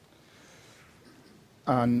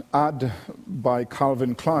An ad by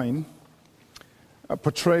Calvin Klein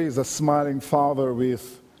portrays a smiling father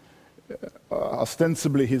with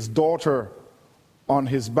ostensibly his daughter on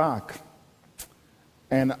his back.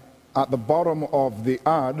 And at the bottom of the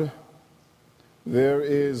ad, there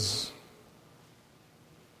is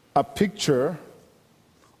a picture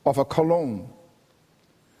of a cologne.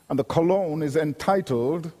 And the cologne is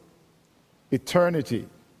entitled Eternity.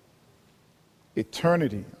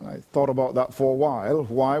 Eternity. I thought about that for a while.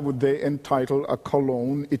 Why would they entitle a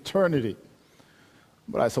cologne Eternity?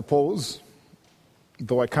 But I suppose,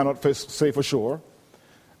 though I cannot say for sure,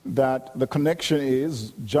 that the connection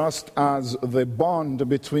is just as the bond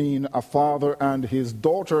between a father and his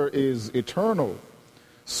daughter is eternal,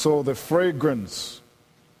 so the fragrance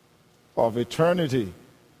of eternity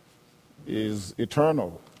is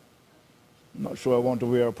eternal. I'm not sure I want to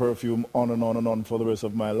wear perfume on and on and on for the rest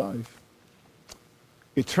of my life.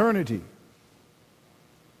 Eternity.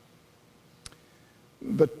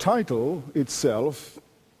 The title itself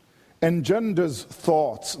engenders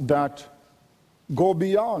thoughts that go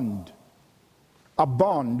beyond a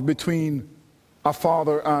bond between a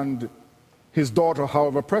father and his daughter,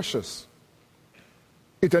 however precious.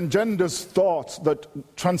 It engenders thoughts that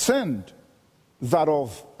transcend that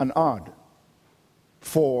of an ad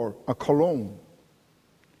for a cologne.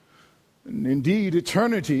 And indeed,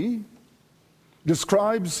 eternity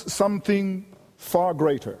describes something far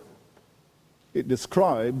greater. It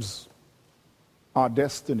describes our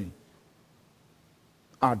destiny.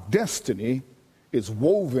 Our destiny is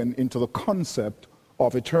woven into the concept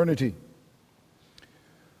of eternity.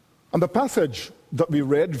 And the passage that we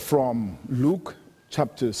read from Luke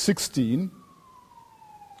chapter 16,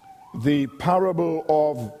 the parable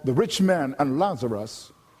of the rich man and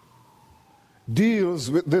Lazarus, deals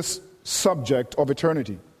with this subject of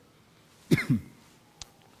eternity.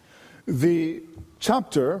 The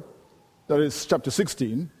chapter, that is chapter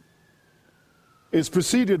 16, is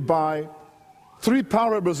preceded by three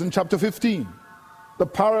parables in chapter 15. The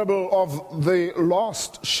parable of the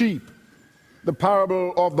lost sheep, the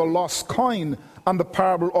parable of the lost coin, and the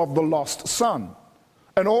parable of the lost son.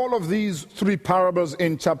 And all of these three parables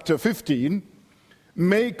in chapter 15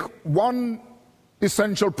 make one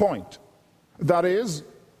essential point. That is,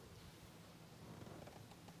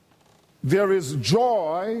 there is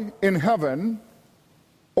joy in heaven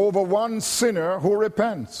over one sinner who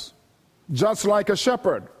repents, just like a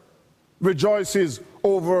shepherd rejoices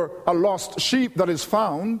over a lost sheep that is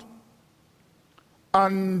found,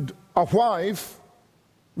 and a wife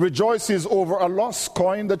rejoices over a lost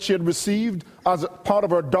coin that she had received as part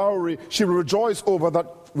of her dowry. She will rejoice over that,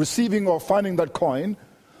 receiving or finding that coin,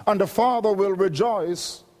 and a father will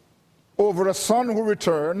rejoice over a son who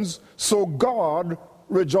returns. So God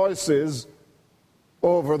rejoices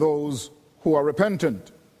over those who are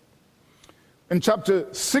repentant. In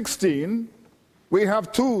chapter 16, we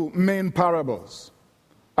have two main parables.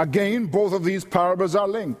 Again, both of these parables are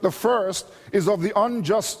linked. The first is of the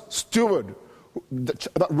unjust steward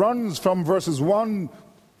that runs from verses 1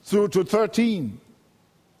 through to 13.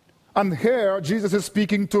 And here, Jesus is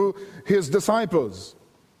speaking to his disciples.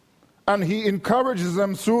 And he encourages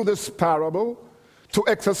them through this parable to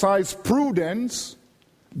exercise prudence,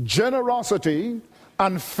 generosity,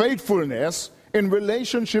 and faithfulness in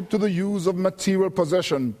relationship to the use of material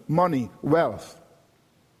possession, money, wealth.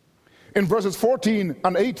 In verses 14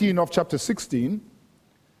 and 18 of chapter 16,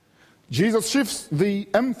 Jesus shifts the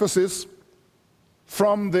emphasis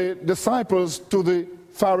from the disciples to the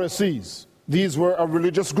Pharisees. These were a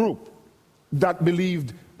religious group that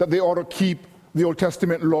believed that they ought to keep the Old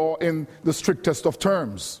Testament law in the strictest of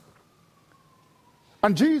terms.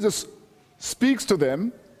 And Jesus speaks to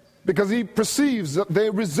them because he perceives that they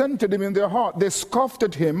resented him in their heart. They scoffed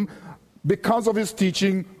at him because of his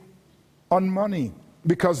teaching on money,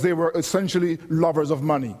 because they were essentially lovers of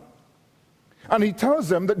money. And he tells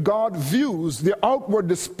them that God views the outward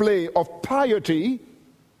display of piety,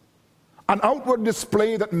 an outward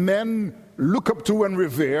display that men look up to and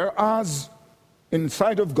revere, as, in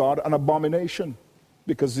sight of God, an abomination.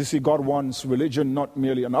 Because you see, God wants religion, not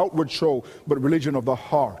merely an outward show, but religion of the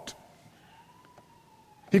heart.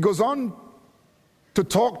 He goes on to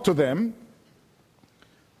talk to them,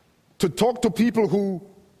 to talk to people who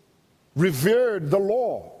revered the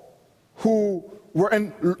law, who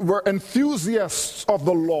were enthusiasts of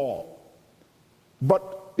the law,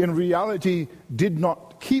 but in reality did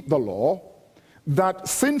not keep the law, that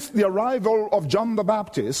since the arrival of John the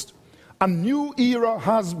Baptist, a new era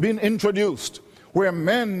has been introduced where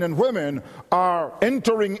men and women are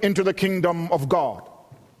entering into the kingdom of God.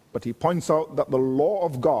 But he points out that the law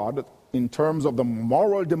of God in terms of the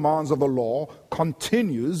moral demands of the law,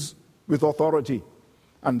 continues with authority.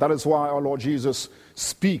 And that is why our Lord Jesus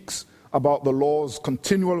speaks about the law's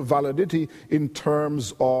continual validity in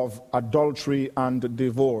terms of adultery and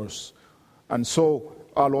divorce. And so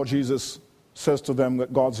our Lord Jesus says to them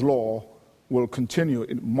that God's law will continue.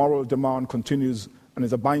 Moral demand continues and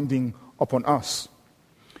is a binding upon us.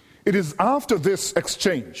 It is after this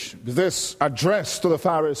exchange, this address to the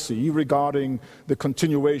Pharisee regarding the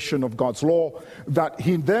continuation of God's law, that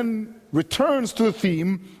he then returns to the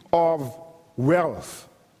theme of wealth,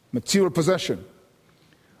 material possession.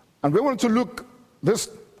 And we want to look this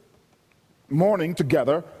morning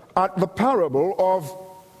together at the parable of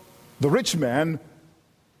the rich man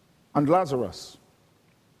and Lazarus.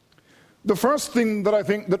 The first thing that I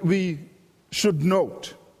think that we should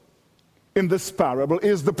note in this parable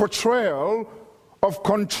is the portrayal of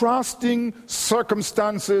contrasting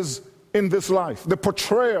circumstances in this life. The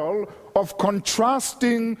portrayal of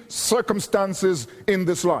contrasting circumstances in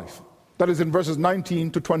this life. That is in verses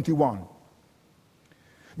 19 to 21.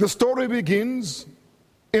 The story begins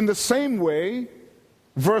in the same way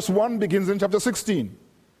verse 1 begins in chapter 16.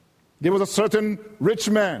 There was a certain rich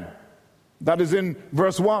man. That is in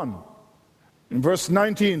verse 1. In verse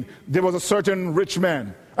 19, there was a certain rich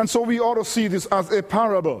man. And so we ought to see this as a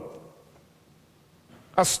parable.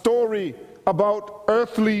 A story about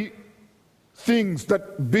earthly things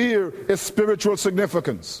that bear a spiritual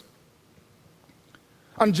significance.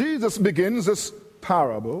 And Jesus begins this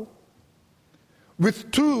parable with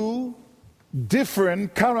two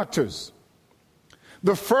different characters.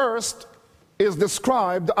 The first is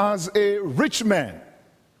described as a rich man.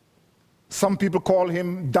 Some people call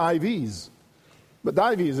him Dives, but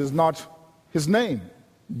Dives is not his name.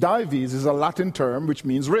 Dives is a Latin term which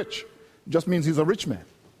means rich. It just means he's a rich man.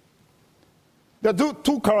 There are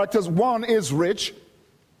two characters. One is rich.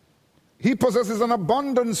 He possesses an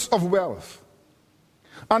abundance of wealth.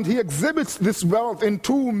 And he exhibits this wealth in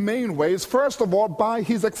two main ways. First of all, by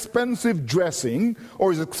his expensive dressing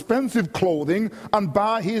or his expensive clothing, and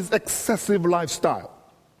by his excessive lifestyle.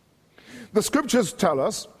 The scriptures tell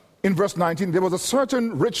us in verse 19, there was a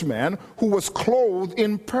certain rich man who was clothed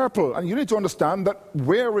in purple. And you need to understand that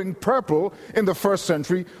wearing purple in the first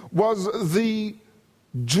century was the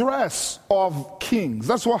dress of kings.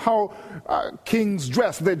 That's how kings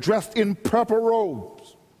dressed. They dressed in purple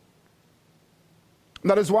robes. And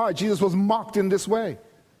that is why Jesus was mocked in this way.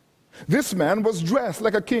 This man was dressed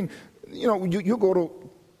like a king. You know, you go to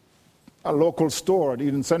a local store at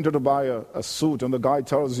Eden Center to buy a suit, and the guy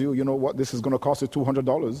tells you, you know what, this is going to cost you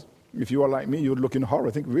 $200. If you are like me, you would look in horror,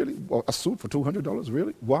 think, really? Well, a suit for $200?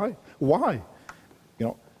 Really? Why? Why? You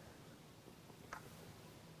know,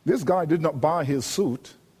 this guy did not buy his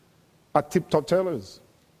suit at Tip Top Tailors.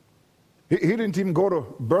 He didn't even go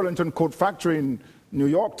to Burlington Coat Factory in New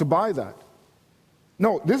York to buy that.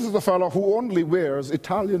 No, this is the fellow who only wears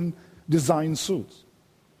Italian design suits.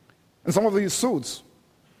 And some of these suits,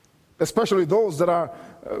 especially those that are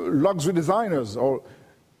luxury designers or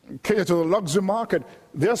cater to the luxury market,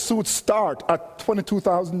 their suits start at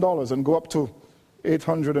 $22,000 and go up to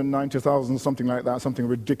 $890,000, something like that, something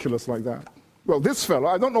ridiculous like that. Well, this fellow,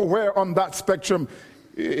 I don't know where on that spectrum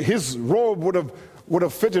his robe would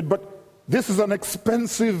have fitted, but this is an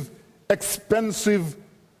expensive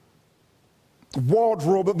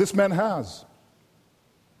wardrobe that this man has.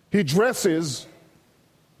 He dresses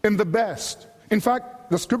in the best. In fact,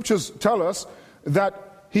 the scriptures tell us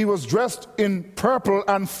that he was dressed in purple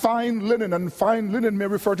and fine linen, and fine linen may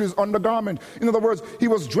refer to his undergarment. In other words, he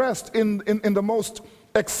was dressed in the most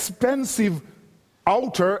expensive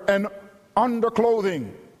outer and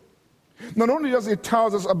underclothing. Not only does it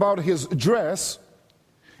tell us about his dress,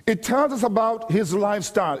 it tells us about his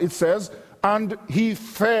lifestyle. It says, and he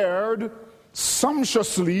fared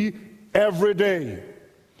sumptuously every day.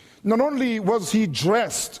 Not only was he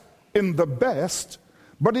dressed in the best,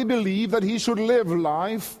 but he believed that he should live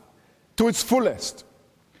life to its fullest.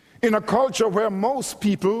 In a culture where most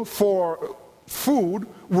people for food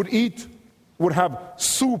would have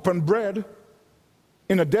soup and bread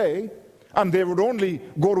in a day, and they would only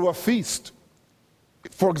go to a feast,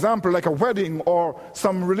 for example, like a wedding or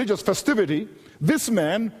some religious festivity, this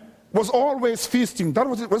man was always feasting. That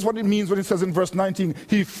was what it means when it says in verse 19,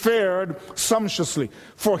 he fared sumptuously.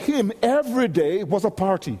 For him, every day was a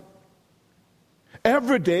party.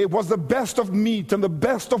 Every day was the best of meat and the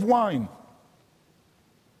best of wine.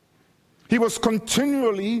 He was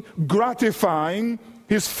continually gratifying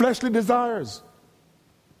his fleshly desires.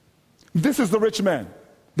 This is the rich man,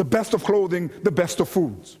 the best of clothing, the best of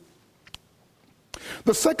foods.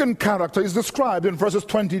 The second character is described in verses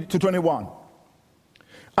 20 to 21.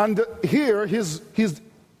 And here he's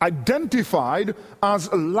identified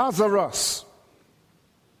as Lazarus.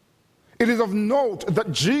 It is of note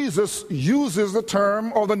that Jesus uses the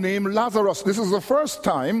term or the name Lazarus. This is the first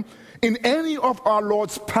time in any of our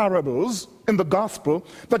Lord's parables in the gospel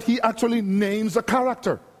that he actually names a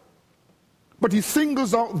character. But he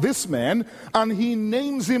singles out this man and he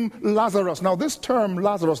names him Lazarus. Now this term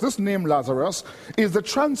Lazarus, this name Lazarus, is the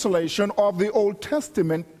translation of the Old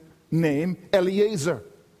Testament name Eliezer.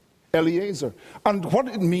 Eliezer. And what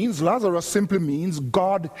it means, Lazarus simply means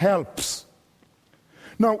God helps.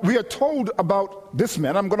 Now we are told about this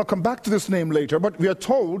man, I'm going to come back to this name later, but we are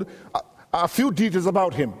told a few details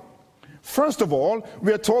about him. First of all,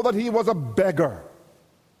 we are told that he was a beggar.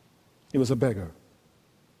 He was a beggar.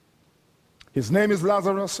 His name is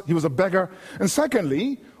Lazarus. He was a beggar. And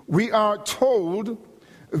secondly, we are told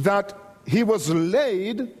that he was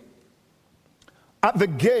laid at the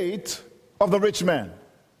gate of the rich man.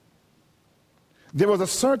 There was a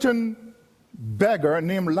certain beggar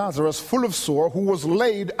named Lazarus, full of sore, who was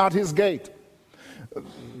laid at his gate.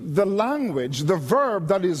 The language, the verb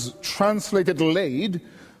that is translated laid,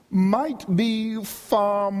 might be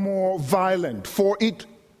far more violent, for it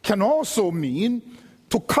can also mean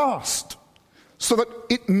to cast. So that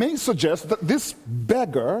it may suggest that this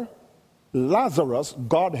beggar, Lazarus,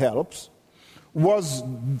 God helps, was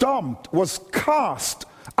dumped, was cast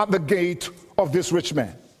at the gate of this rich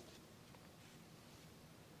man.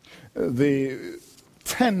 The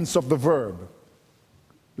tense of the verb,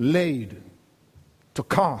 laid, to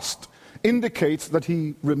cast, indicates that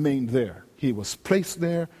he remained there. He was placed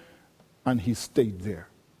there and he stayed there.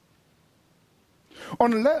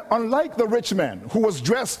 Unlike the rich man who was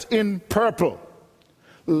dressed in purple,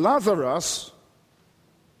 Lazarus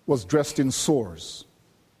was dressed in sores.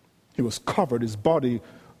 He was covered, his body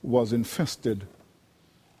was infested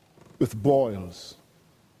with boils,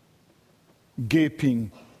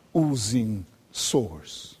 gaping, oozing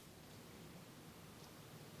sores.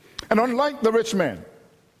 And unlike the rich man,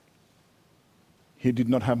 he did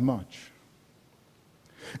not have much.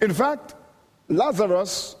 In fact,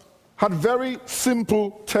 Lazarus had very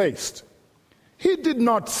simple taste. He did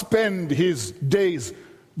not spend his days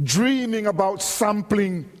dreaming about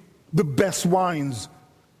sampling the best wines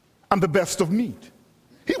and the best of meat.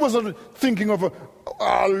 He wasn't thinking of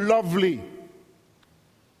a lovely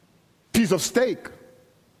piece of steak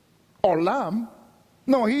or lamb.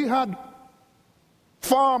 No, he had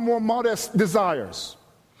far more modest desires.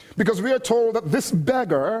 Because we are told that this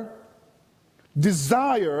beggar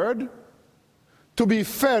desired to be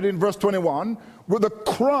fed, in verse 21, with the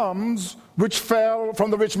crumbs which fell from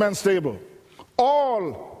the rich man's table.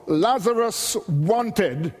 All Lazarus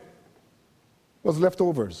wanted was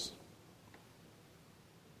leftovers.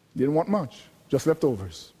 He didn't want much, just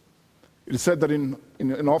leftovers. It is said that in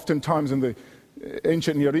oftentimes in the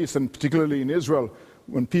ancient Near East, and particularly in Israel,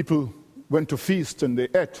 when people went to feast and they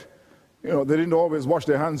ate, they didn't always wash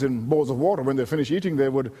their hands in bowls of water. When they finished eating, they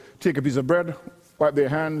would take a piece of bread, wipe their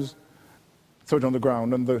hands, throw it on the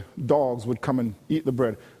ground, and the dogs would come and eat the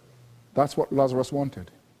bread. That's what Lazarus wanted.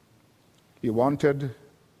 He wanted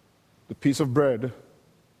the piece of bread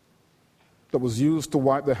that was used to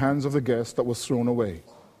wipe the hands of the guest that was thrown away.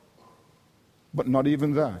 But not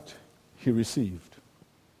even that he received.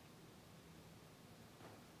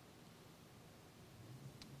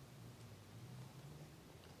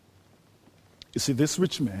 You see, this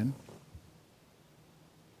rich man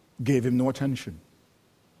gave him no attention.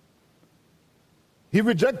 He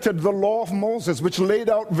rejected the law of Moses, which laid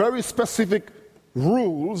out very specific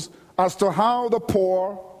rules as to how the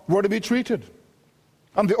poor were to be treated.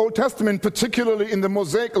 And the Old Testament, particularly in the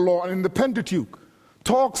Mosaic law and in the Pentateuch,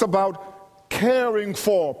 talks about caring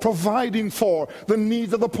for, providing for the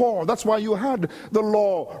needs of the poor. That's why you had the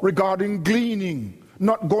law regarding gleaning,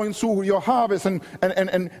 not going through your harvest and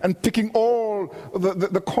picking all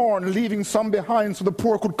the corn, leaving some behind so the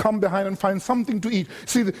poor could come behind and find something to eat.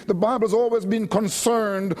 See, the Bible has always been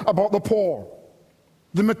concerned about the poor,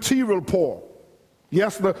 the material poor.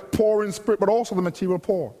 Yes, the poor in spirit, but also the material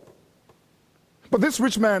poor. But this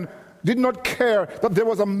rich man did not care that there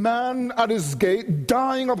was a man at his gate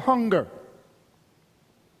dying of hunger.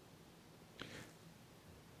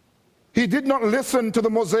 He did not listen to the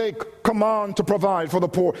Mosaic command to provide for the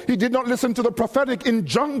poor. He did not listen to the prophetic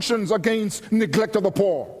injunctions against neglect of the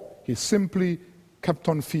poor. He simply kept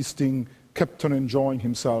on feasting, kept on enjoying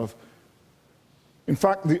himself. In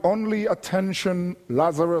fact, the only attention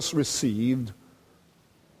Lazarus received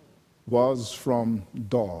was from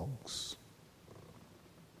dogs.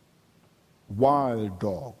 Wild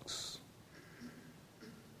dogs.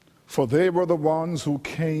 For they were the ones who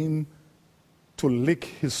came to lick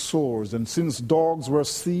his sores. And since dogs were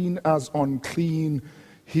seen as unclean,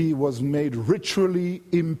 he was made ritually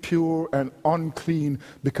impure and unclean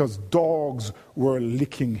because dogs were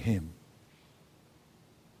licking him.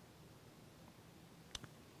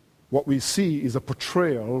 What we see is a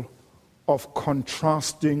portrayal of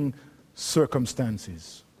contrasting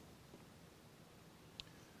circumstances.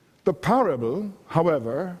 The parable,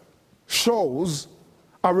 however, shows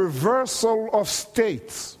a reversal of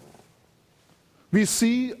states. We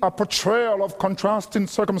see a portrayal of contrasting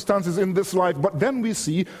circumstances in this life, but then we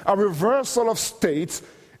see a reversal of states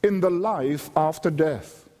in the life after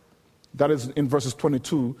death. That is in verses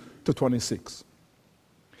 22 to 26.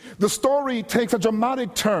 The story takes a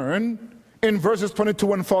dramatic turn in verses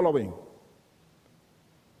 22 and following.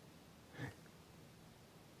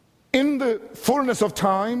 In the fullness of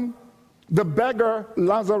time, the beggar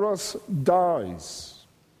Lazarus dies.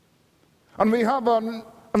 And we have an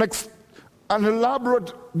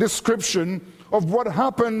elaborate description of what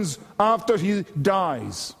happens after he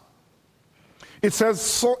dies. It says,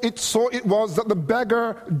 so it was that the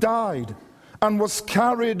beggar died and was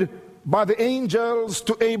carried by the angels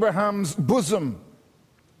to Abraham's bosom.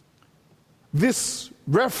 This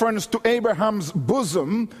reference to Abraham's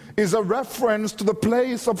bosom is a reference to the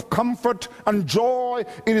place of comfort and joy.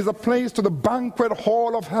 It is a place to the banquet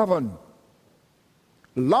hall of heaven.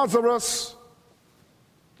 Lazarus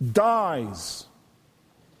dies,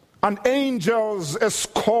 and angels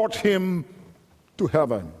escort him to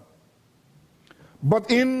heaven. But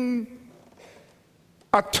in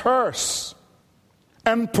a terse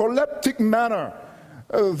and proleptic manner,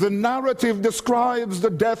 the narrative describes the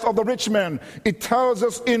death of the rich man. It tells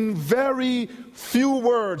us in very few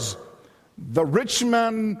words, the rich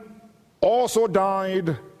man also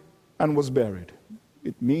died and was buried.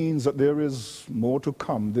 It means that there is more to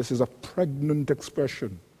come. This is a pregnant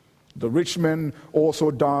expression. The rich man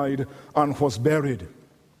also died and was buried.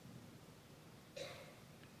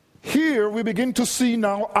 Here we begin to see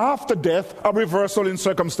now, after death, a reversal in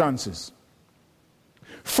circumstances.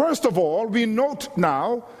 First of all, we note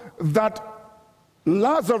now that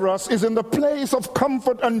Lazarus is in the place of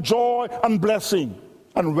comfort and joy and blessing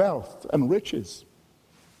and wealth and riches.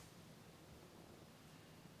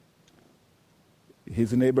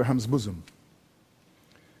 He's in Abraham's bosom.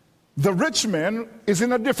 The rich man is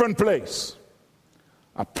in a different place,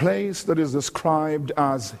 a place that is described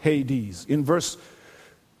as Hades. In verse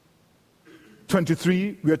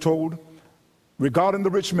 23, we are told, regarding the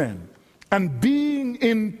rich man, and being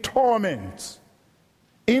in torment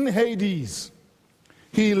in Hades,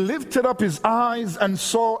 he lifted up his eyes and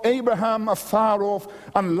saw Abraham afar off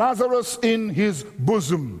and Lazarus in his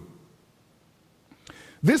bosom.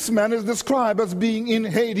 This man is described as being in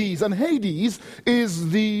Hades, and Hades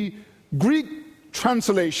is the Greek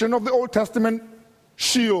translation of the Old Testament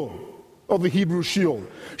Sheol, of the Hebrew Sheol.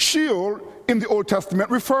 Sheol in the Old Testament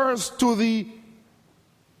refers to the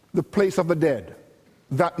place of the dead,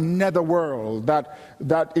 that nether world,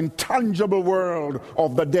 that intangible world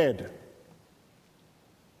of the dead.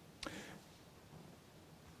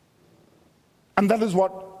 And that is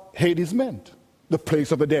what Hades meant, the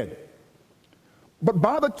place of the dead. But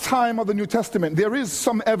by the time of the New Testament, there is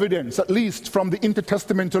some evidence, at least from the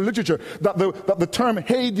intertestamental literature, that the term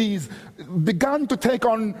Hades began to take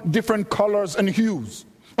on different colors and hues.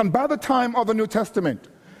 And by the time of the New Testament,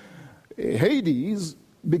 Hades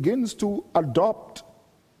begins to adopt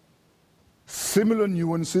similar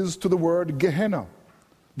nuances to the word Gehenna,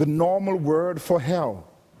 the normal word for hell,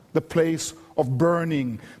 the place of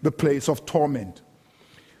burning, the place of torment.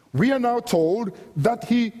 We are now told that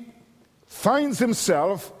he finds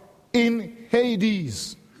himself in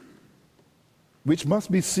Hades, which must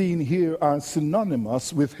be seen here as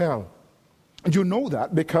synonymous with hell. And you know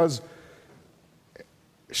that because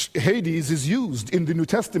Hades is used in the New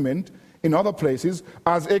Testament, in other places,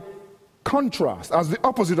 as a contrast, as the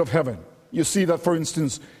opposite of heaven. You see that, for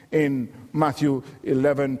instance, in Matthew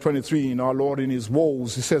 11:23, in our Lord in his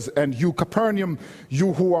woes, he says, and you, Capernaum,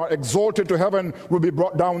 you who are exalted to heaven, will be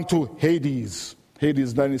brought down to Hades.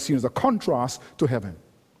 Hades then is seen as a contrast to heaven.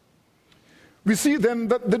 We see then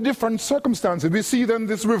that the different circumstances. We see then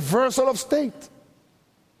this reversal of state.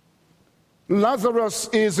 Lazarus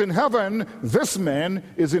is in heaven. This man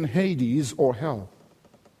is in Hades or hell.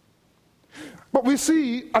 But we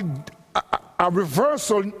see a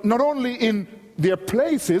reversal not only in their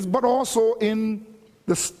places, but also in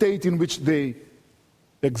the state in which they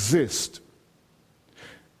exist.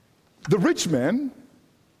 The rich man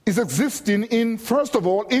is existing in, first of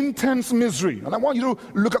all, intense misery. And I want you to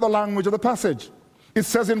look at the language of the passage. It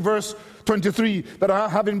says in verse 23 that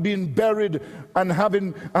having been buried,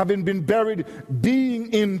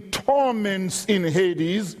 being in torments in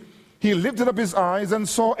Hades, he lifted up his eyes and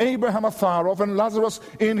saw Abraham afar off and Lazarus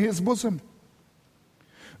in his bosom.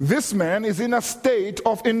 This man is in a state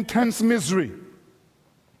of intense misery.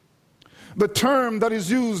 The term that is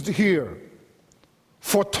used here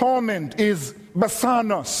for torment is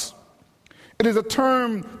basanos. It is a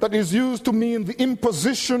term that is used to mean the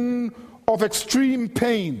imposition of extreme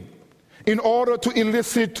pain in order to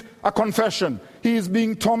elicit a confession. He is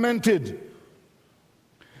being tormented.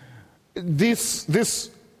 This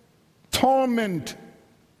torment,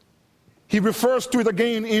 he refers to it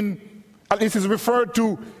again at least is referred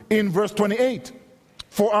to in verse 28.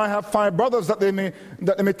 For I have 5 brothers that they may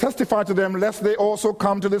testify to them, lest they also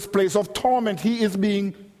come to this place of torment. He is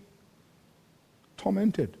being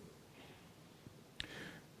tormented.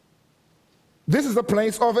 This is a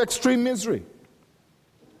place of extreme misery.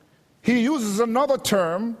 He uses another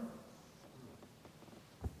term,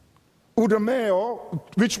 udameo,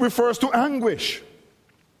 which refers to anguish.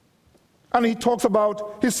 And he talks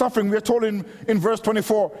about his suffering. We are told in verse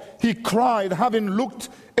 24, he cried, having looked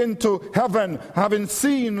into heaven, having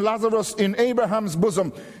seen Lazarus in Abraham's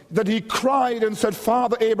bosom, that he cried and said,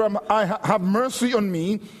 Father Abraham, have mercy on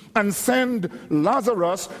me, and send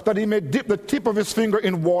Lazarus that he may dip the tip of his finger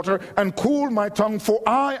in water and cool my tongue, for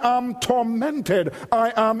I am tormented.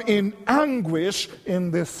 I am in anguish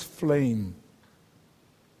in this flame.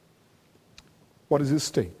 What is his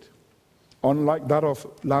state? Unlike that of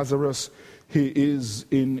Lazarus, he is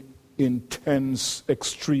in intense,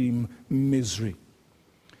 extreme misery.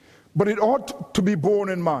 But it ought to be borne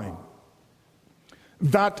in mind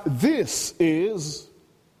that this is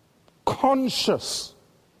conscious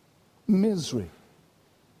misery.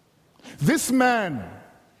 This man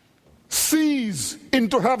sees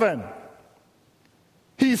into heaven.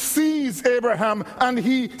 He sees Abraham, and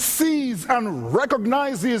he sees and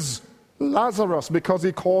recognizes Lazarus because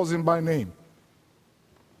he calls him by name.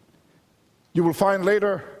 You will find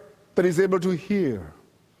later that he's able to hear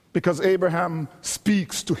because Abraham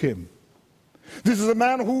speaks to him. This is a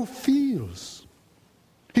man who feels.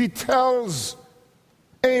 He tells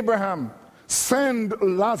Abraham, send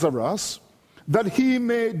Lazarus that he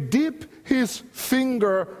may dip his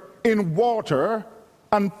finger in water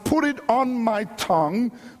and put it on my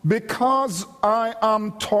tongue because I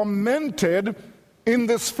am tormented in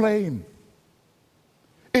this flame.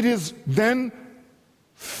 It is then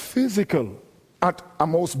physical at a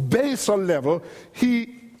most baser level.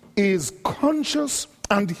 He is conscious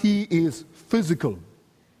and he is physical.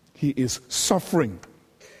 He is suffering.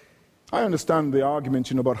 I understand the argument,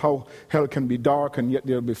 about how hell can be dark and yet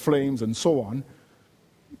there'll be flames and so on.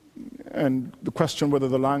 And the question whether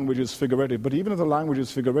the language is figurative. But even if the language is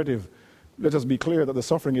figurative, let us be clear that the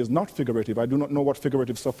suffering is not figurative. I do not know what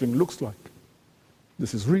figurative suffering looks like.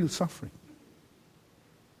 This is real suffering.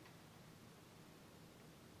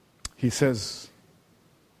 He says,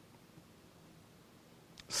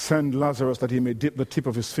 send Lazarus that he may dip the tip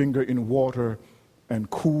of his finger in water and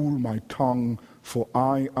cool my tongue, for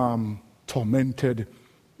I am tormented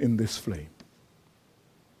in this flame.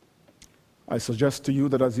 I suggest to you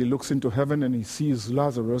that as he looks into heaven and he sees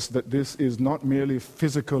Lazarus, that this is not merely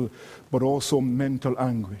physical, but also mental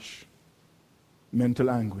anguish. Mental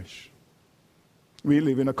anguish. We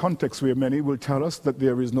live in a context where many will tell us that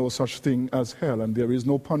there is no such thing as hell and there is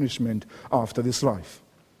no punishment after this life.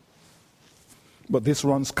 But this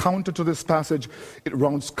runs counter to this passage. It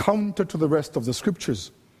runs counter to the rest of the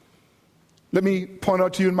scriptures. Let me point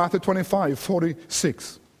out to you in Matthew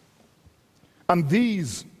 25:46. And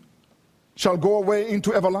these shall go away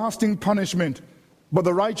into everlasting punishment, but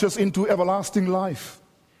the righteous into everlasting life.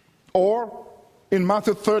 Or in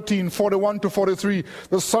Matthew 13:41-43,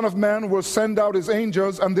 the Son of Man will send out his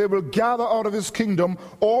angels, and they will gather out of his kingdom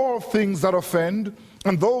all things that offend,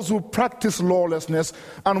 and those who practice lawlessness,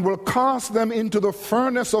 and will cast them into the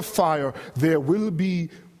furnace of fire. There will be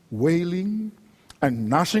wailing and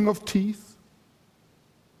gnashing of teeth.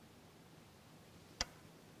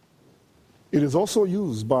 It is also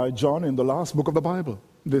used by John in the last book of the Bible,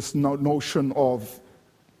 this notion of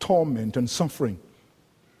torment and suffering.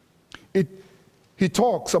 He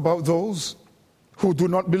talks about those who do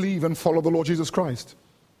not believe and follow the Lord Jesus Christ.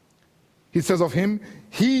 He says of him,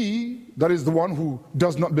 he, that is the one who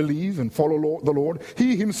does not believe and follow the Lord,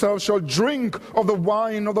 he himself shall drink of the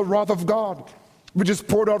wine of the wrath of God, which is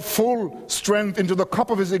poured out full strength into the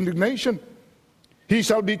cup of his indignation. He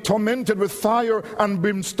shall be tormented with fire and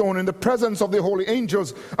brimstone in the presence of the holy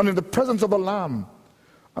angels and in the presence of the Lamb.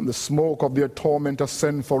 And the smoke of their torment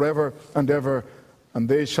ascend forever and ever, and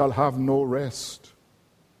they shall have no rest.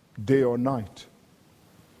 day or night,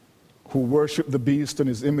 who worship the beast and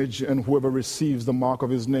his image, and whoever receives the mark of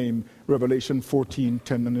his name, Revelation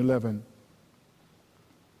 14:10 and 11,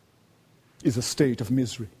 is a state of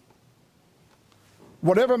misery.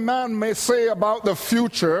 Whatever man may say about the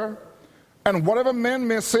future, and whatever men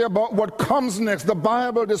may say about what comes next, the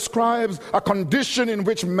Bible describes a condition in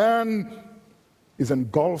which man is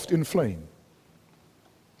engulfed in flame,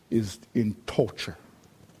 is in torture.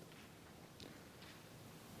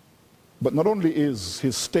 But not only is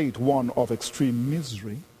his state one of extreme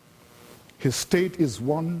misery, his state is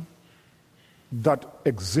one that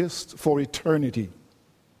exists for eternity.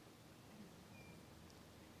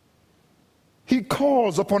 He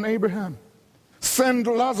calls upon Abraham, send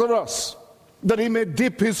Lazarus, that he may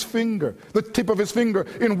dip his finger, the tip of his finger,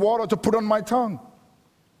 in water to put on my tongue.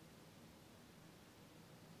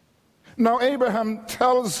 Now Abraham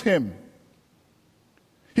tells him,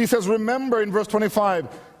 he says, remember in verse 25,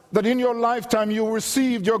 that in your lifetime you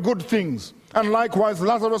received your good things, and likewise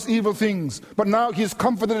Lazarus evil things. But now he's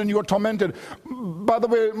comforted and you are tormented. By the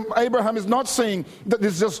way, Abraham is not saying that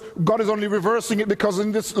this is just, God is only reversing it because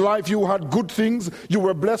in this life you had good things, you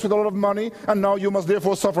were blessed with a lot of money, and now you must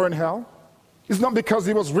therefore suffer in hell. It's not because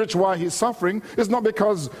he was rich why he's suffering. It's not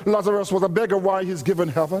because Lazarus was a beggar why he's given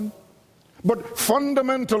heaven. But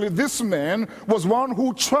fundamentally, this man was one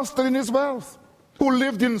who trusted in his wealth, who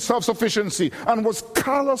lived in self-sufficiency and was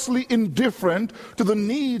callously indifferent to the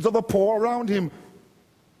needs of the poor around him,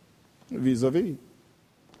 vis-a-vis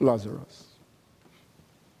Lazarus.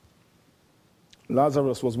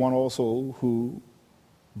 Lazarus was one also who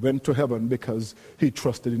went to heaven because he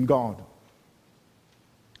trusted in God.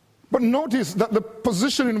 But notice that the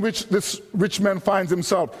position in which this rich man finds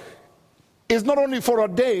himself is not only for a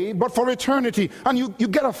day, but for eternity. And you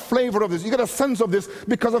get a flavor of this, you get a sense of this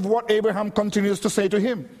because of what Abraham continues to say to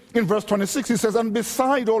him. In verse 26, he says, and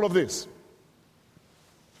beside all of this,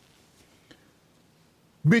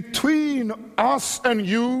 between us and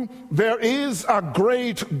you, there is a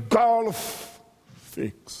great gulf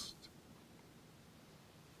fixed.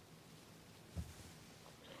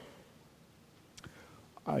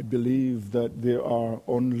 I believe that there are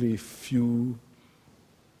only few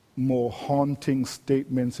more haunting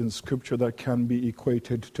statements in Scripture that can be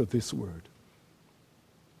equated to this word.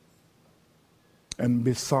 And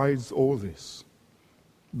besides all this,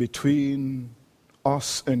 between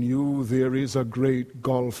us and you, there is a great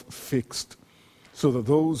gulf fixed, so that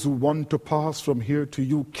those who want to pass from here to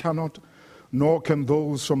you cannot, nor can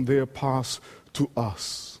those from there pass to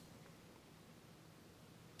us.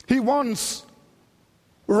 He wants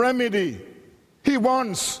remedy. He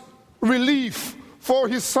wants relief for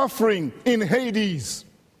his suffering in Hades.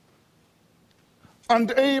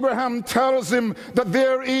 And Abraham tells him that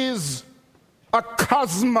there is a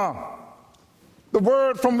chasma, the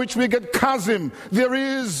word from which we get chasm. There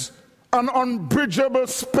is an unbridgeable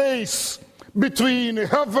space between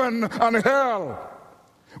heaven and hell.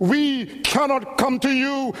 We cannot come to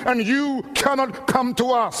you, and you cannot come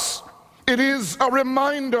to us. It is a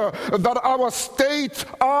reminder that our state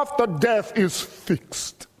after death is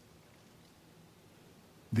fixed.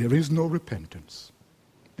 There is no repentance.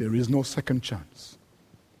 There is no second chance.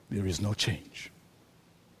 There is no change.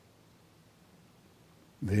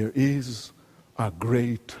 There is a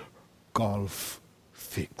great gulf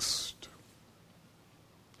fixed.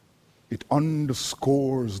 It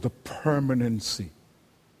underscores the permanency,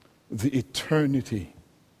 the eternity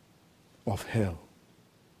of hell.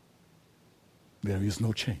 There is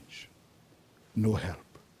no change, no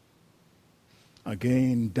help.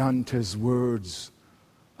 Again, Dante's words,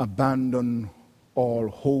 abandon all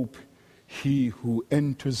hope. He who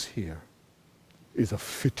enters here, is a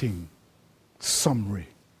fitting summary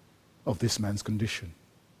of this man's condition.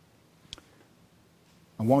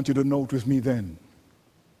 I want you to note with me then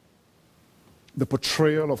the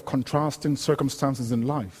portrayal of contrasting circumstances in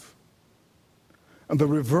life and the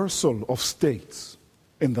reversal of states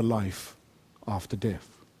in the life after death.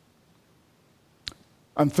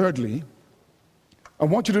 And thirdly, I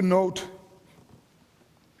want you to note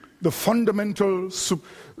the fundamental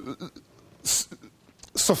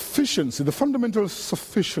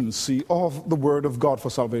sufficiency of the Word of God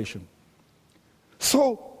for salvation.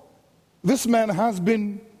 So, this man has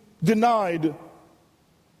been denied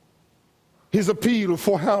his appeal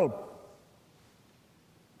for help.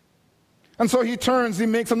 And so he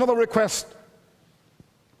makes another request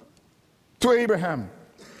to Abraham.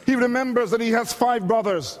 He remembers that he has 5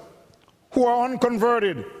 brothers who are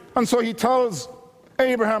unconverted. And so he tells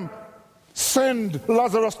Abraham, send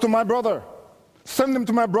Lazarus to my brother. Send him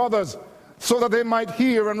to my brothers so that they might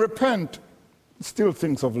hear and repent. Still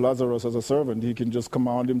thinks of Lazarus as a servant. He can just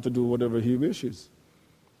command him to do whatever he wishes.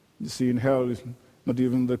 You see, in hell, not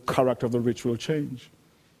even the character of the rich will change.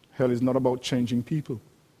 Hell is not about changing people.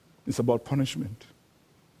 It's about punishment.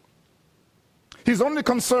 He's only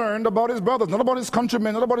concerned about his brothers, not about his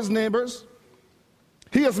countrymen, not about his neighbors.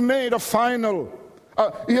 He has made an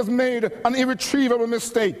irretrievable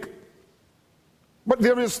mistake. But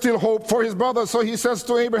there is still hope for his brothers. So he says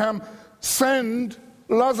to Abraham, send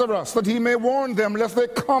Lazarus that he may warn them lest they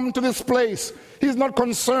come to this place. He's not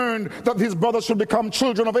concerned that his brothers should become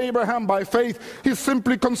children of Abraham by faith. He's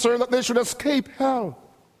simply concerned that they should escape hell.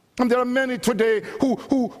 And there are many today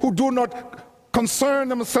who do not concern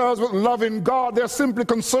themselves with loving God. They're simply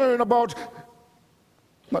concerned about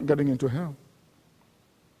not getting into hell.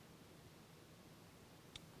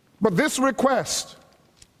 But this request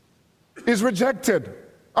is rejected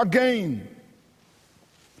again.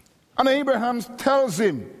 And Abraham tells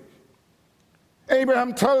him,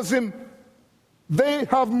 they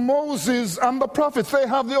have Moses and the prophets. They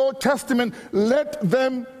have the Old Testament. Let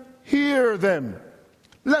them hear them.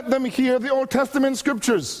 Let them hear the Old Testament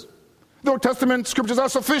scriptures. The Old Testament scriptures are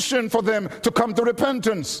sufficient for them to come to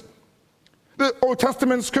repentance. The Old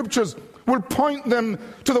Testament scriptures will point them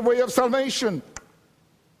to the way of salvation.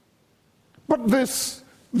 But this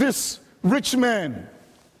rich man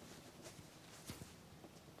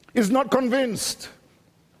is not convinced.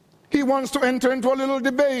 He wants to enter into a little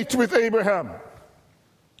debate with Abraham.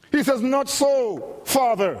 He says, not so,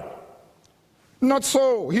 Father. Not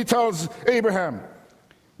so, he tells Abraham.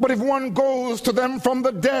 But if one goes to them from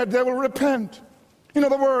the dead, they will repent. In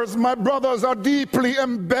other words, my brothers are deeply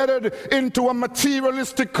embedded into a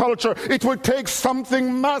materialistic culture. It will take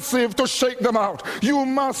something massive to shake them out. You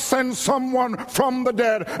must send someone from the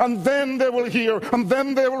dead, and then they will hear, and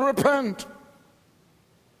then they will repent.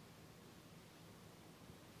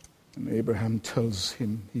 And Abraham tells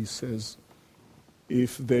him, he says,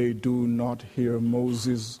 if they do not hear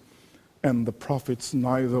Moses and the prophets,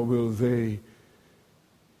 neither will they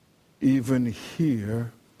even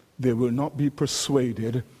hear, they will not be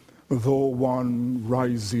persuaded, though one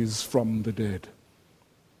rises from the dead.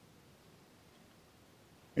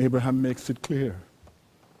 Abraham makes it clear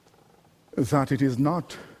that it is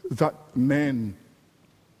not that men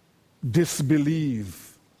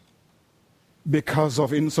disbelieve because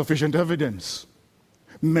of insufficient evidence.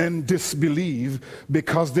 Men disbelieve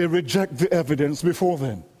because they reject the evidence before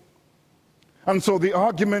them. And so the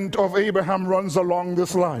argument of Abraham runs along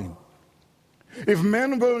this line. If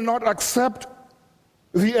men will not accept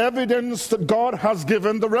the evidence that God has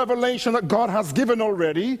given, the revelation that God has given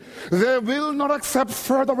already, they will not accept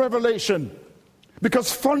further revelation.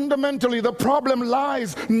 Because fundamentally the problem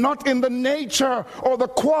lies not in the nature or the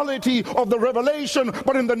quality of the revelation,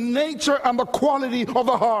 but in the nature and the quality of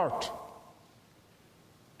the heart.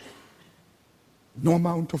 No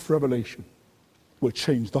amount of revelation will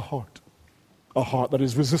change the heart. A heart that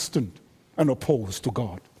is resistant and opposed to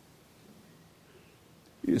God.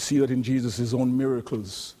 You see that in Jesus' own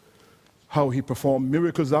miracles, how he performed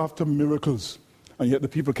miracles after miracles, and yet the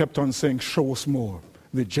people kept on saying, show us more.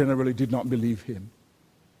 They generally did not believe him.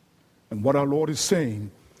 And what our Lord is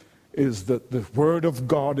saying is that the word of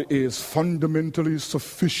God is fundamentally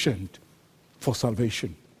sufficient for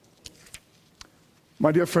salvation.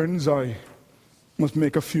 My dear friends, I must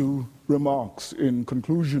make a few remarks in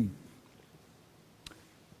conclusion.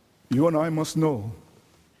 You and I must know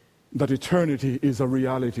that eternity is a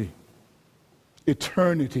reality.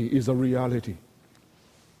 Eternity is a reality.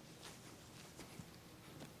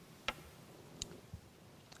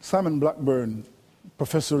 Simon Blackburn,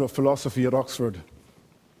 professor of philosophy at Oxford,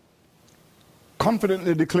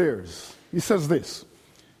 confidently declares, he says this,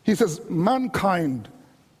 he says, mankind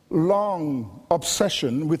long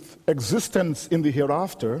obsession with existence in the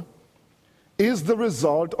hereafter is the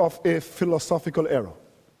result of a philosophical error.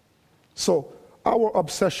 So our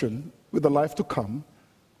obsession with the life to come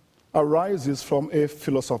arises from a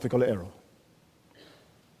philosophical error.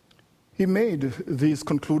 He made these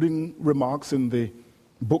concluding remarks in the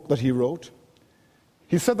book that he wrote.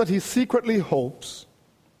 He said that he secretly hopes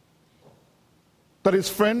that his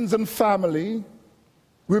friends and family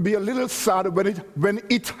will be a little sad when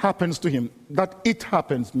it happens to him. That it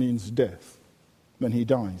happens means death, when he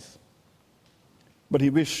dies. But he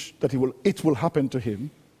wished that it will happen to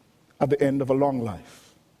him at the end of a long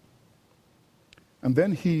life. And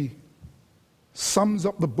then he sums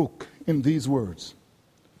up the book in these words.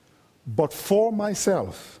 But for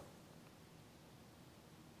myself,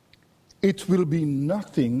 it will be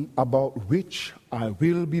nothing about which I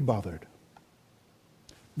will be bothered.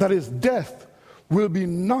 That is, death will be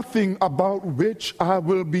nothing about which I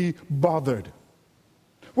will be bothered.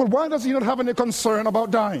 Well, why does he not have any concern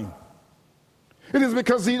about dying? It is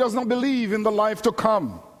because he does not believe in the life to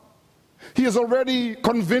come. He has already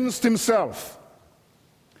convinced himself.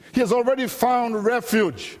 He has already found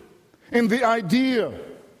refuge in the idea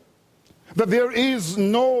that there is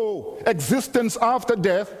no existence after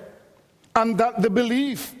death, and that the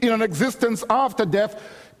belief in an existence after death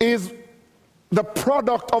is the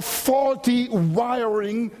product of faulty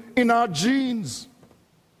wiring in our genes.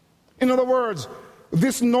 In other words,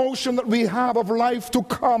 this notion that we have of life to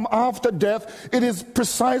come after death, it is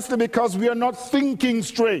precisely because we are not thinking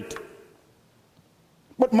straight.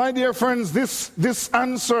 But my dear friends, this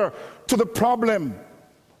answer to the problem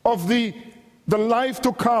of the life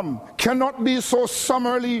to come cannot be so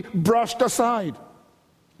summarily brushed aside.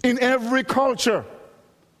 In every culture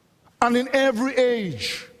and in every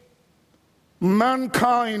age,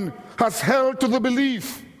 mankind has held to the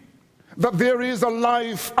belief that there is a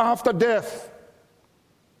life after death.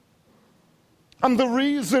 And the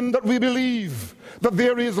reason that we believe that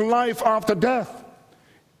there is life after death,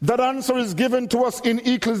 that answer is given to us in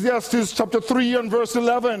Ecclesiastes chapter 3 and verse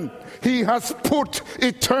 11. He has put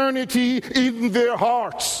eternity in their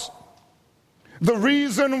hearts. The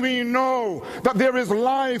reason we know that there is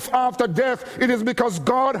life after death, it is because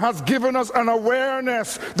God has given us an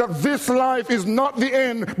awareness that this life is not the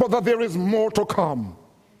end, but that there is more to come.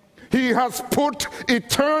 He has put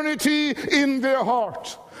eternity in their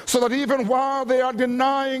heart, so that even while they are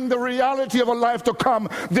denying the reality of a life to come,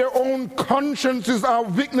 their own consciences are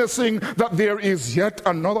witnessing that there is yet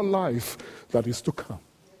another life that is to come.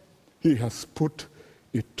 He has put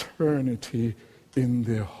eternity in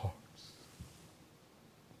their hearts.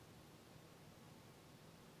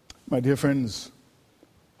 My dear friends,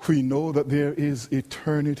 we know that there is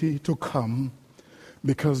eternity to come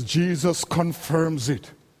because Jesus confirms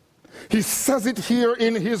it. He says it here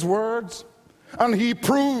in his words, and he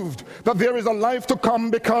proved that there is a life to come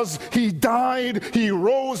because he died, he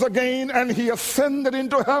rose again, and he ascended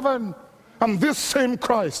into heaven. And this same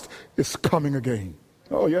Christ is coming again.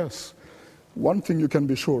 Oh yes, one thing you can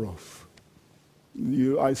be sure of.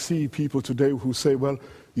 I see people today who say, well,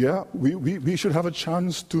 yeah, we should have a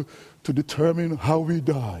chance to determine how we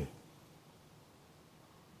die.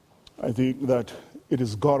 I think that it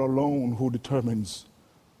is God alone who determines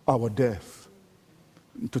our death.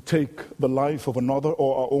 To take the life of another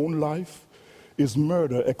or our own life is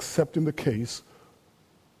murder, except in the case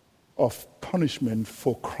of punishment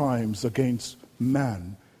for crimes against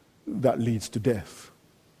man that leads to death.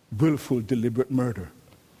 Willful, deliberate murder.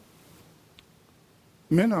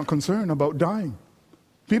 Men are concerned about dying.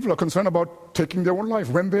 People are concerned about taking their own life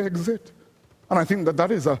when they exit. And I think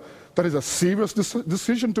that is a serious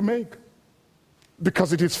decision to make,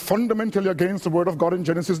 because it is fundamentally against the word of God in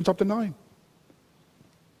Genesis chapter 9.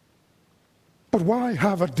 But why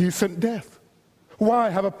have a decent death? Why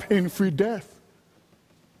have a pain-free death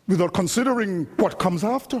without considering what comes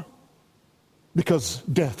after? Because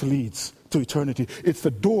death leads to eternity. It's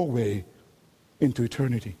the doorway into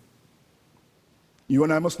eternity. You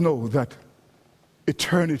and I must know that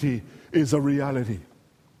eternity is a reality.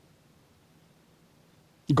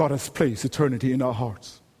 God has placed eternity in our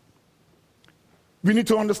hearts. We need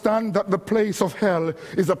to understand that the place of hell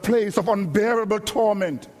is a place of unbearable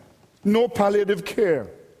torment. No palliative care,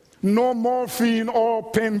 no morphine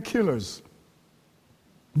or painkillers.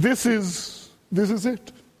 This is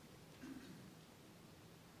it.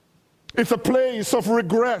 It's a place of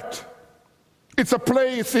regret. It's a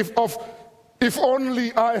place of if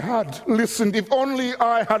only I had listened, if only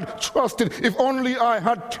I had trusted, if only I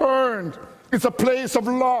had turned. It's a place of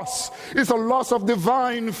loss. It's a loss of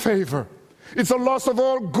divine favor. It's a loss of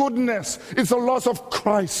all goodness. It's a loss of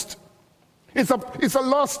Christ. It's a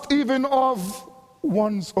loss even of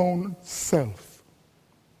one's own self.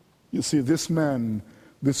 You see, this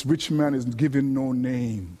rich man is given no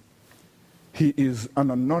name. He is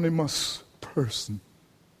an anonymous person.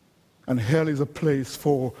 And hell is a place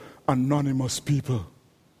for anonymous people.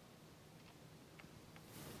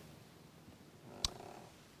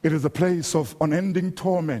 It is a place of unending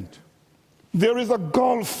torment. There is a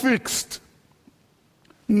goal fixed.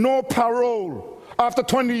 No parole after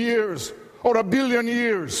 20 years or 1 billion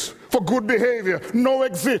years for good behavior. No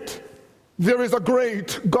exit. There is a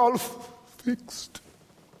great gulf fixed.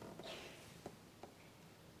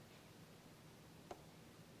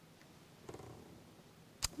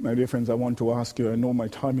 My dear friends, I want to ask you, I know my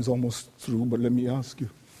time is almost through, but let me ask you,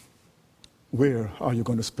 where are you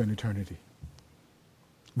going to spend eternity?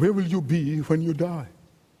 Where will you be when you die?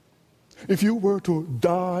 If you were to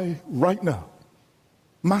die right now,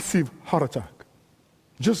 massive heart attack,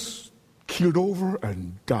 just keeled over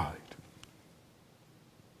and died,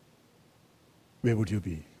 where would you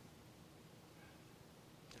be?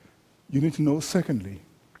 You need to know, secondly,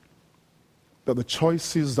 that the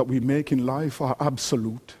choices that we make in life are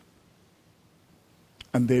absolute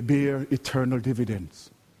and they bear eternal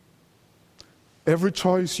dividends. Every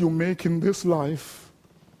choice you make in this life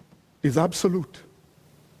is absolute.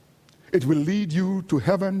 It will lead you to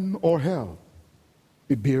heaven or hell.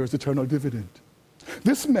 It bears eternal dividend.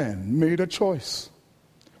 This man made a choice.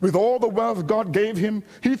 With all the wealth God gave him,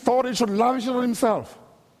 he thought he should lavish it on himself.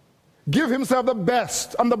 Give himself the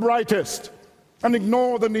best and the brightest, and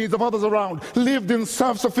ignore the needs of others around. Lived in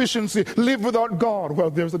self-sufficiency, lived without God. Well,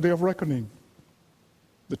 there's a day of reckoning.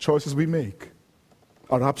 The choices we make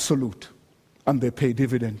are absolute, and they pay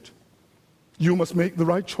dividend. You must make the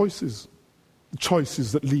right choices,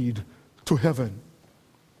 choices that lead to heaven.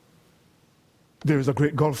 There is a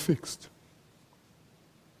great gulf fixed.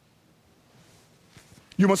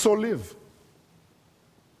 You must so live.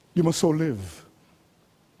 You must so live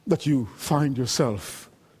that you find yourself,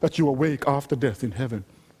 that you awake after death in heaven.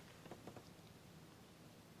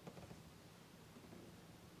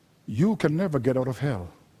 You can never get out of hell.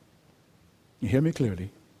 You hear me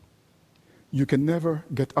clearly? You can never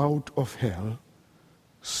get out of hell,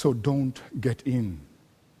 so don't get in.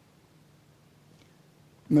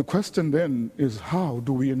 And the question then is, how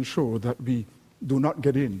do we ensure that we do not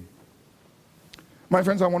get in? My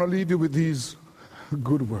friends, I want to leave you with these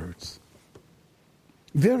good words.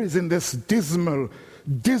 There is in this dismal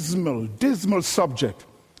subject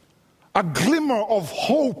a glimmer of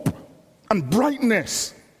hope and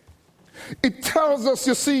brightness. It tells us,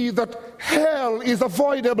 you see, that hell is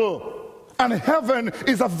avoidable and heaven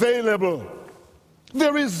is available.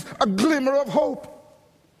 There is a glimmer of hope.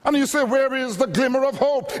 And you say, where is the glimmer of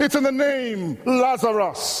hope? It's in the name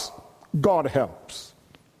Lazarus. God helps.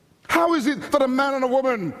 How is it that a man and a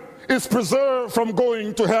woman is preserved from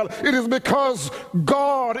going to hell? It is because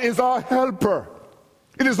God is our helper.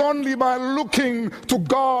 It is only by looking to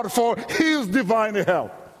God for his divine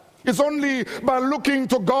help. It's only by looking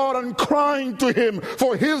to God and crying to him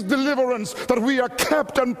for his deliverance that we are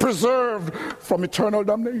kept and preserved from eternal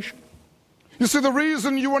damnation. You see, the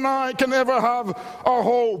reason you and I can ever have a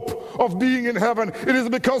hope of being in heaven, it is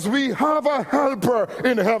because we have a helper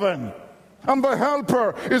in heaven. And the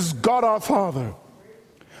helper is God our Father.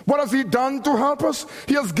 What has he done to help us?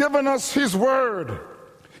 He has given us his word.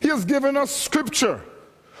 He has given us scripture,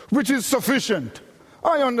 which is sufficient.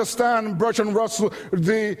 I understand Bertrand Russell,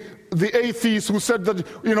 the atheist who said that,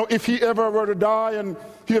 if he ever were to die and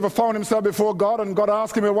he ever found himself before God and God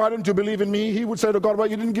asked him, why didn't you believe in me? He would say to God, well,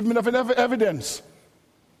 you didn't give me enough evidence.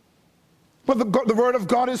 But the word of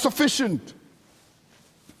God is sufficient.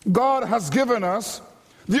 God has given us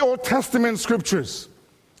the Old Testament scriptures.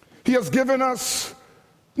 He has given us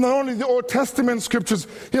not only the Old Testament scriptures,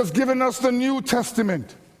 he has given us the New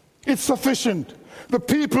Testament. It's sufficient. The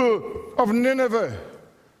people of Nineveh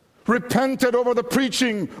repented over the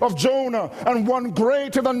preaching of Jonah, and one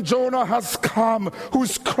greater than Jonah has come, who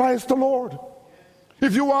is Christ the Lord.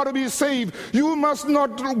 If you are to be saved, you must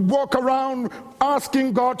not walk around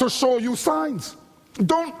asking God to show you signs.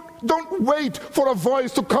 Don't wait for a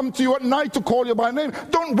voice to come to you at night to call you by name.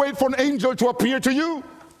 Don't wait for an angel to appear to you.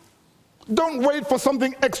 Don't wait for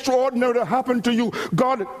something extraordinary to happen to you.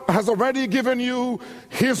 God has already given you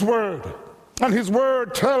his word. And his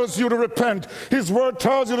word tells you to repent. His word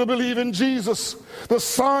tells you to believe in Jesus. The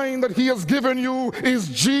sign that he has given you is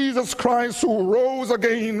Jesus Christ, who rose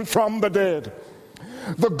again from the dead.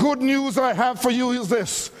 The good news I have for you is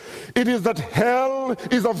this. It is that hell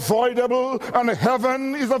is avoidable and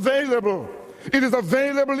heaven is available. It is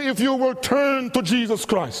available if you will turn to Jesus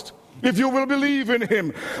Christ. If you will believe in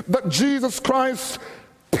him, that Jesus Christ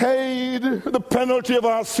paid the penalty of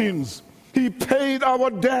our sins. He paid our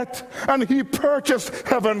debt and he purchased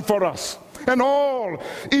heaven for us. And all,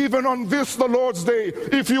 even on this, the Lord's day,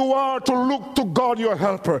 if you are to look to God your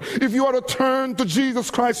helper, if you are to turn to Jesus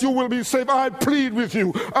Christ, you will be saved. I plead with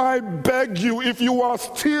you, I beg you, if you are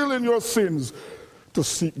still in your sins, to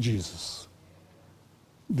seek Jesus.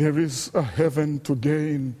 There is a heaven to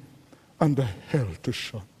gain and a hell to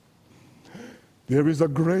shun. There is a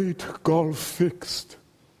great gulf fixed.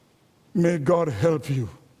 May God help you,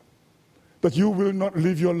 that you will not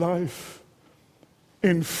live your life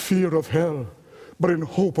in fear of hell, but in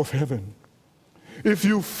hope of heaven. If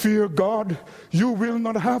you fear God, you will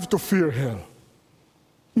not have to fear hell.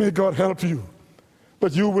 May God help you,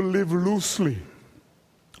 that you will live loosely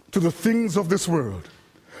to the things of this world,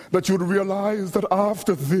 that you would realize that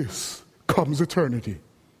after this comes eternity,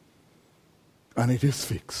 and it is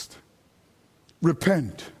fixed.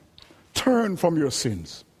 Repent, turn from your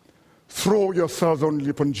sins, throw yourselves only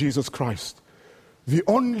upon Jesus Christ, the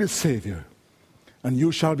only Savior, and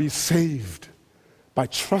you shall be saved. By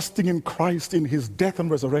trusting in Christ, in his death and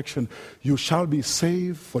resurrection, you shall be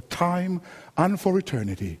saved for time and for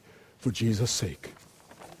eternity, for Jesus' sake.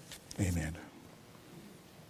 Amen.